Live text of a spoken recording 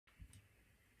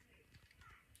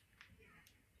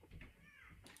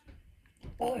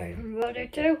I'm ready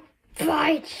to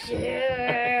fight you!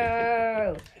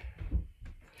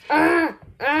 I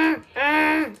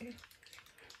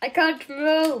can't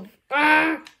move!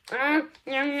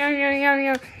 You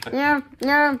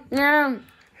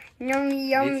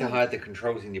need to hide the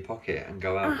controls in your pocket and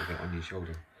go out with it on your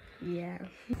shoulder. Yeah.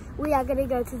 We are going to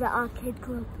go to the arcade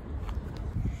club.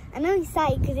 I'm only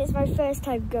excited because it's my first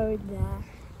time going there.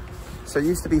 So it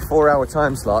used to be 4-hour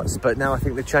time slots, but now I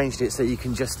think they've changed it so you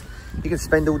can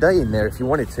spend all day in there if you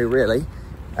wanted to, really.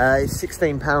 It's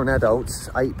 £16 adults,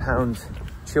 £8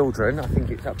 children. I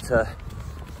think it's up to,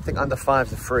 I think under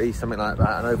 5s are free, something like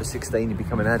that, and over 16 you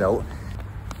become an adult.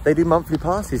 They do monthly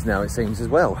passes now, it seems, as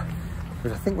well,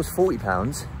 which I think was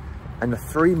 £40, and the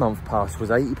 3-month pass was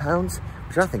 £80,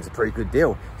 which I think is a pretty good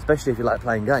deal, especially if you like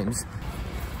playing games.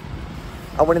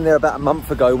 I went in there about a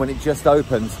month ago when it just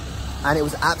opened, and it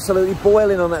was absolutely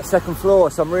boiling on that second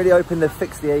floor, so I'm really hoping they've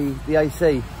fixed the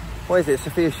AC. What is it?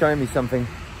 Sophia's showing me something.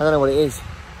 I don't know what it is.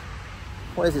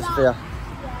 What is it, Sophia?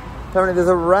 Apparently there's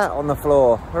a rat on the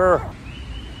floor. Urgh.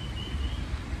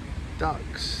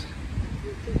 Ducks.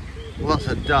 Lots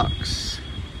of ducks.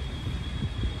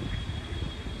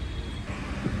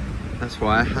 That's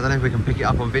why. I don't know if we can pick it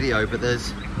up on video, but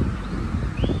there's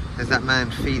that man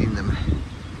feeding them.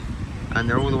 And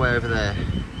they're all the way over there.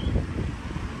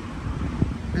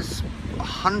 There's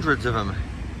hundreds of them.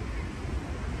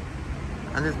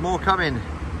 And there's more coming.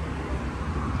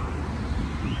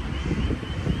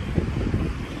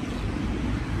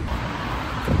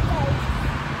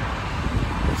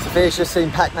 Sophia's just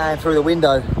seen Pac-Man through the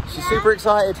window. She's super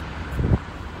excited.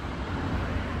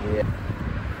 Yeah.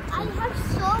 I have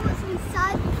saw what's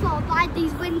inside before by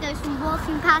these windows from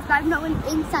walking past, but I've not went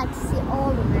inside to see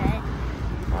all of it.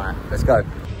 Alright, let's go.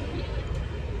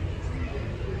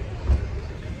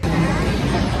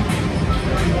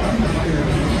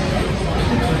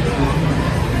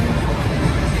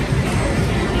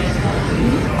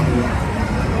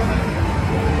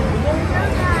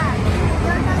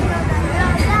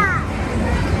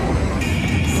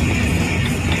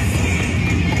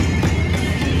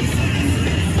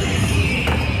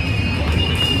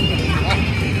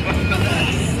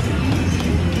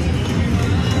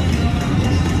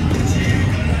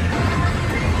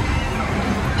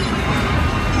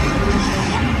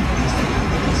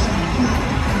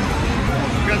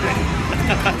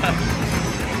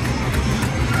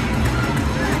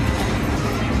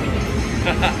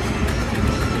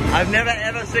 I've never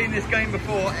ever seen this game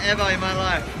before, ever in my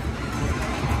life.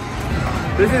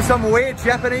 This is some weird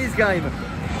Japanese game.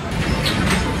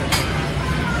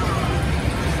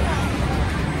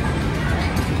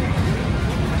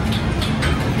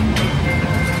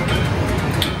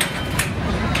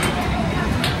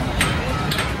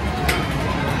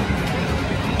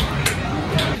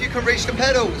 You can reach the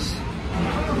pedals.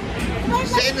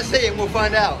 Sit in the seat and we'll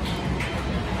find out.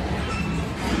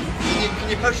 Can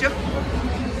you push them?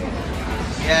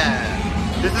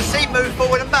 Yeah. Does the seat move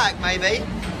forward and back, maybe?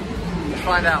 Let's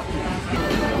find out.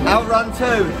 Outrun 2.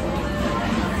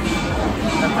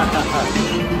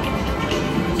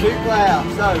 2-player,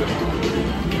 so.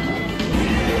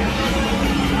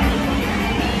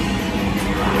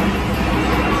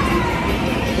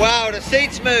 Wow, the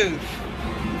seats move.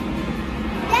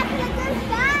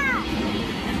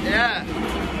 Yeah.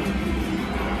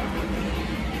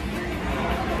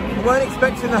 We weren't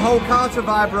expecting the whole car to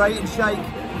vibrate and shake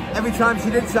every time she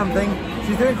did something.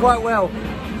 She's doing quite well.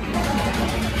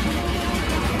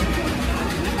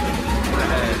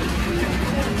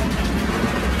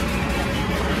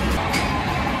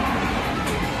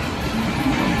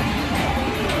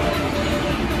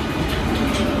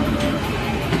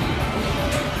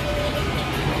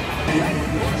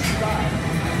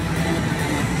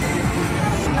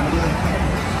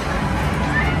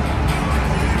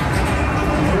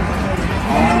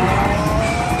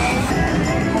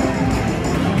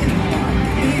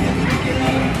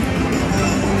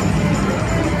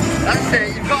 That's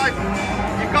it, you've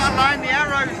got to line the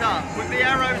arrows up with the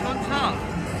arrows on top.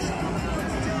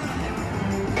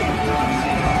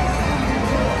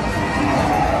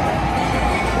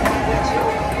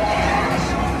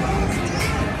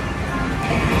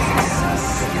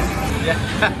 Yeah.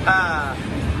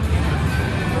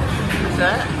 That's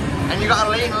it. And you've got to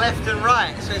lean left and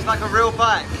right, so it's like a real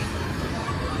bike.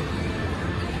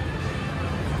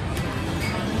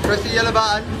 Press the yellow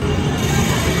button.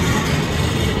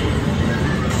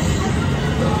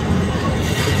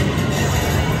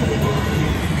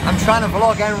 I'm trying to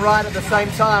vlog and ride at the same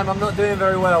time. I'm not doing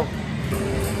very well.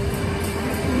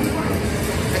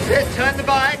 That's it. Turn the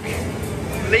bike.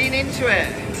 Lean into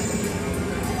it.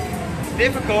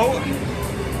 Difficult.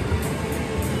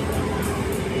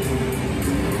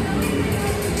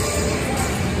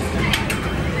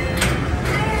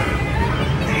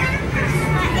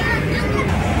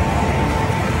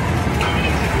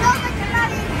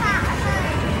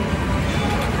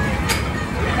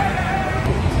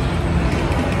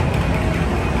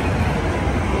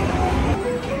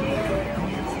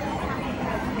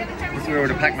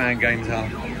 man games are.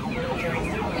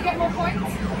 You get more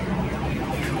points?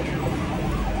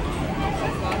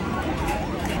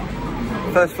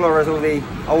 First floor has all the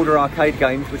older arcade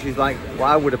games, which is like what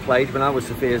I would have played when I was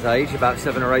Sophia's age, about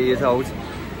 7 or 8 years old.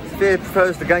 Sophia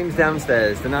prefers the games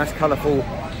downstairs, the nice, colourful,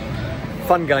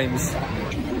 fun games.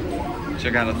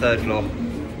 Check out the third floor.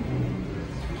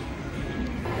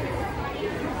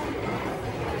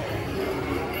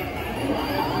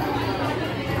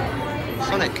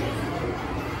 Sonic.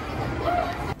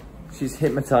 She's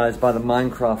hypnotised by the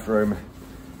Minecraft room.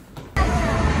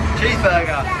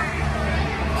 Cheeseburger.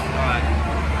 Alright.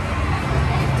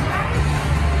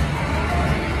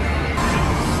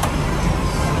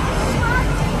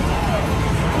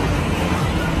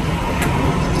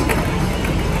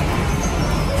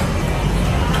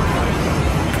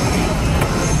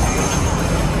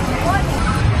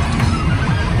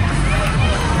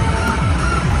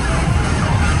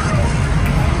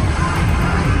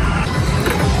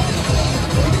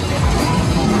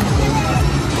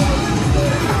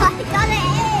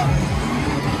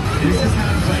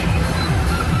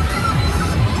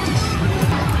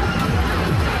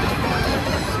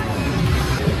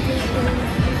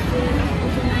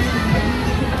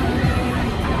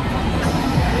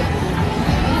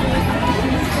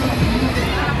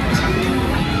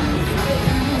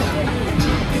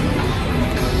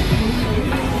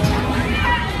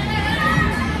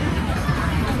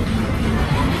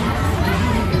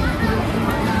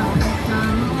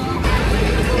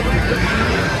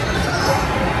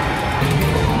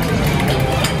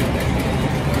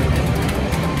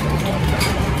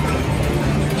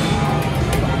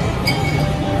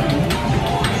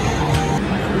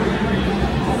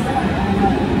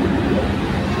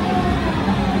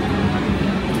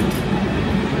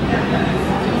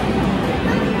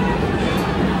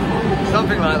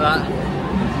 Something like that.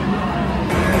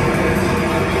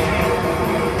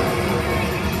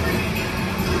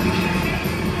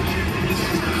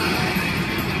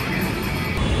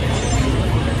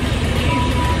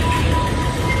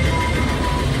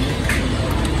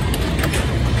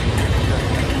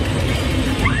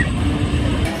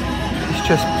 It's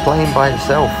just playing by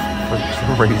itself for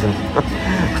some reason.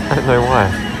 I don't know why.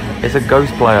 It's a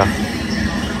ghost player.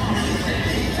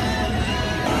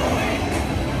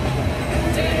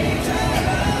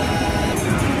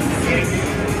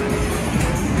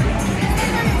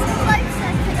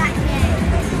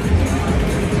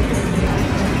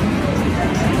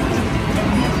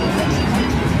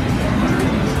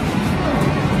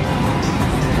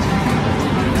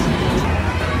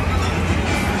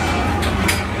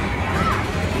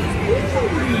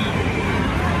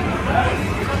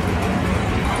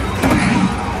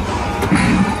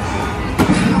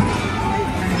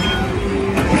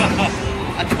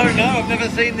 I've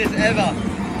never seen this ever.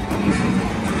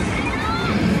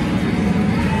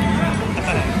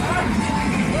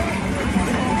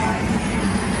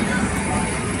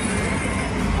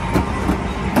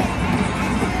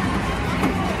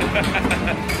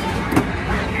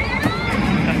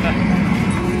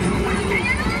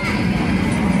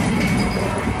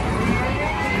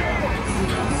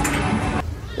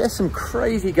 There's some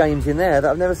crazy games in there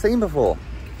that I've never seen before.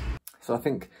 So I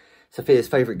think Sophia's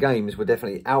favourite games were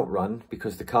definitely Outrun,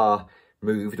 because the car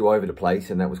moved all over the place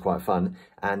and that was quite fun.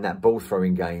 And that ball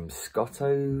throwing game,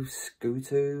 Scootu,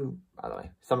 I don't know,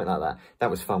 something like that.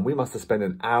 That was fun. We must have spent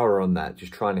an hour on that,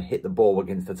 just trying to hit the ball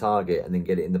against the target and then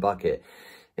get it in the bucket.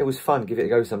 It was fun, give it a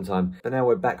go sometime. But now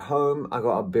we're back home. I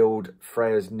got to build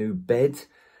Freya's new bed,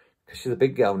 because she's a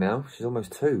big girl now. She's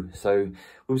almost 2. So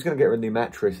we was going to get her a new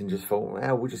mattress and just thought,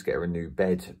 well, we'll just get her a new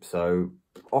bed. So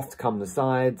off to come the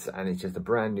sides, and it's just a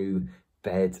brand new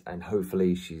bed, and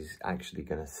hopefully she's actually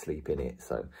going to sleep in it.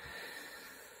 So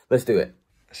let's do it.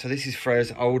 So this is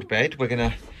Freya's old bed. We're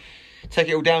going to take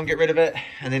it all down, get rid of it,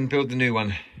 and then build the new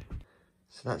one.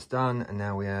 So that's done, and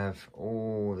now we have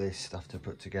all this stuff to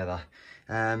put together.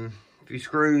 A few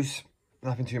screws,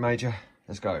 nothing too major.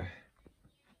 Let's go.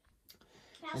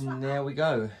 And there we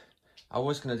go. I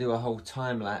was going to do a whole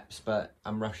time lapse, but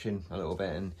I'm rushing a little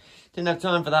bit and didn't have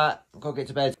time for that. I've got to get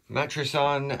to bed. Mattress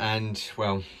on, and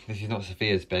well, this is not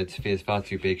Sophia's bed. Sophia's far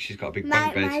too big. She's got a big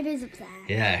bunk bed. My bed's up there.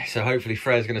 Yeah, so hopefully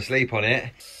Freya's going to sleep on it.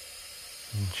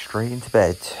 And straight into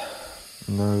bed.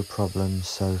 No problems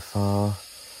so far.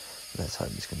 Let's hope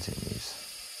this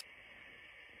continues.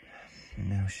 And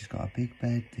now she's got a big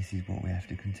bed. This is what we have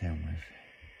to contend with.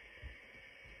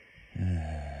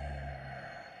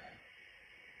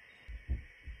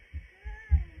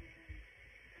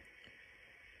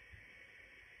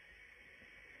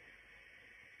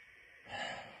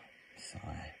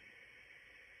 Sigh.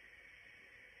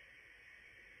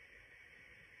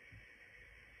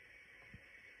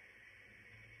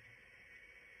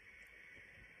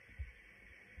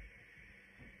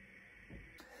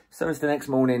 So it's the next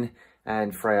morning,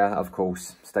 and Freya, of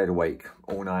course, stayed awake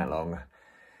all night long.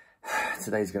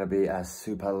 Today's going to be a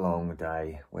super long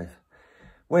day.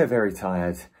 We're very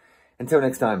tired. Until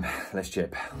next time, let's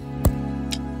chip.